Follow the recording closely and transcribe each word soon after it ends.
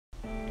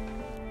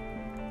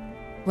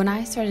When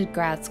I started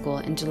grad school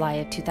in July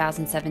of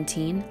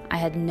 2017, I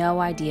had no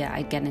idea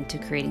I'd get into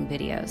creating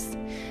videos.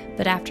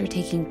 But after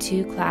taking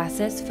 2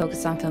 classes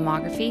focused on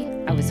filmography,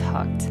 I was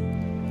hooked.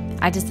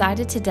 I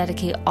decided to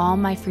dedicate all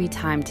my free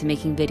time to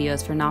making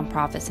videos for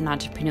nonprofits and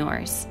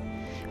entrepreneurs.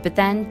 But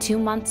then 2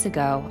 months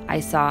ago, I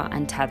saw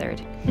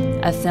Untethered,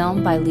 a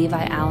film by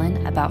Levi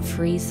about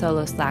free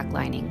solo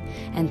slacklining,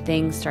 and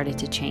things started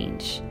to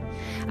change.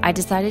 I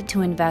decided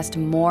to invest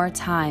more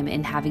time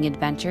in having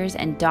adventures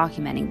and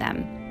documenting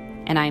them,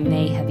 and I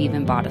may have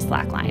even bought a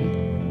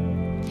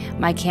slackline.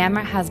 My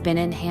camera has been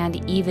in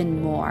hand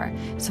even more,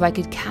 so I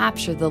could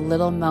capture the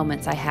little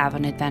moments I have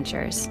on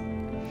adventures.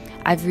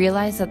 I've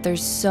realized that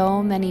there's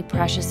so many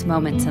precious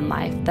moments in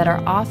life that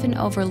are often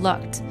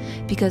overlooked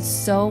because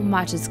so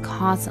much is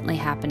constantly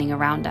happening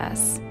around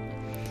us.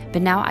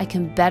 But now I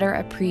can better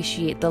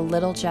appreciate the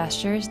little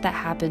gestures that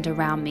happened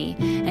around me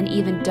and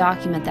even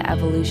document the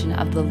evolution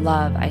of the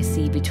love I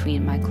see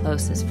between my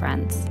closest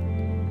friends.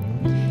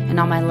 And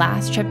on my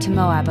last trip to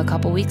Moab a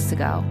couple weeks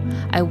ago,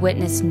 I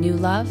witnessed new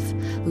love,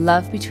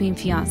 love between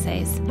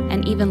fiancés,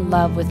 and even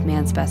love with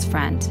man's best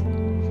friend.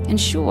 And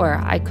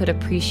sure, I could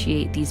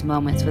appreciate these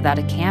moments without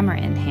a camera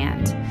in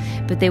hand,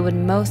 but they would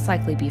most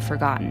likely be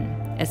forgotten,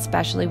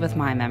 especially with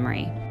my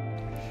memory.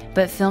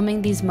 But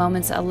filming these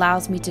moments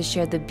allows me to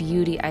share the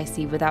beauty I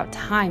see without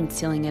time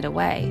stealing it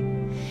away.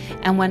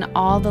 And when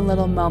all the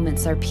little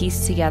moments are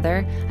pieced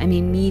together, I'm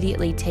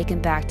immediately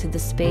taken back to the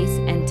space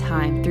and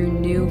time through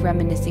new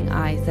reminiscing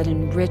eyes that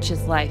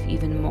enriches life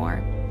even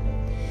more.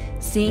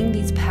 Seeing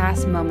these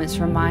past moments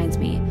reminds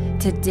me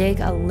to dig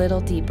a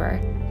little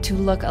deeper, to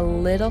look a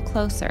little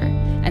closer,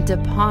 and to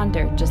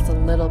ponder just a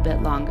little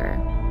bit longer.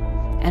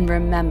 And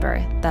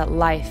remember that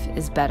life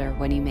is better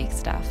when you make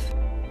stuff.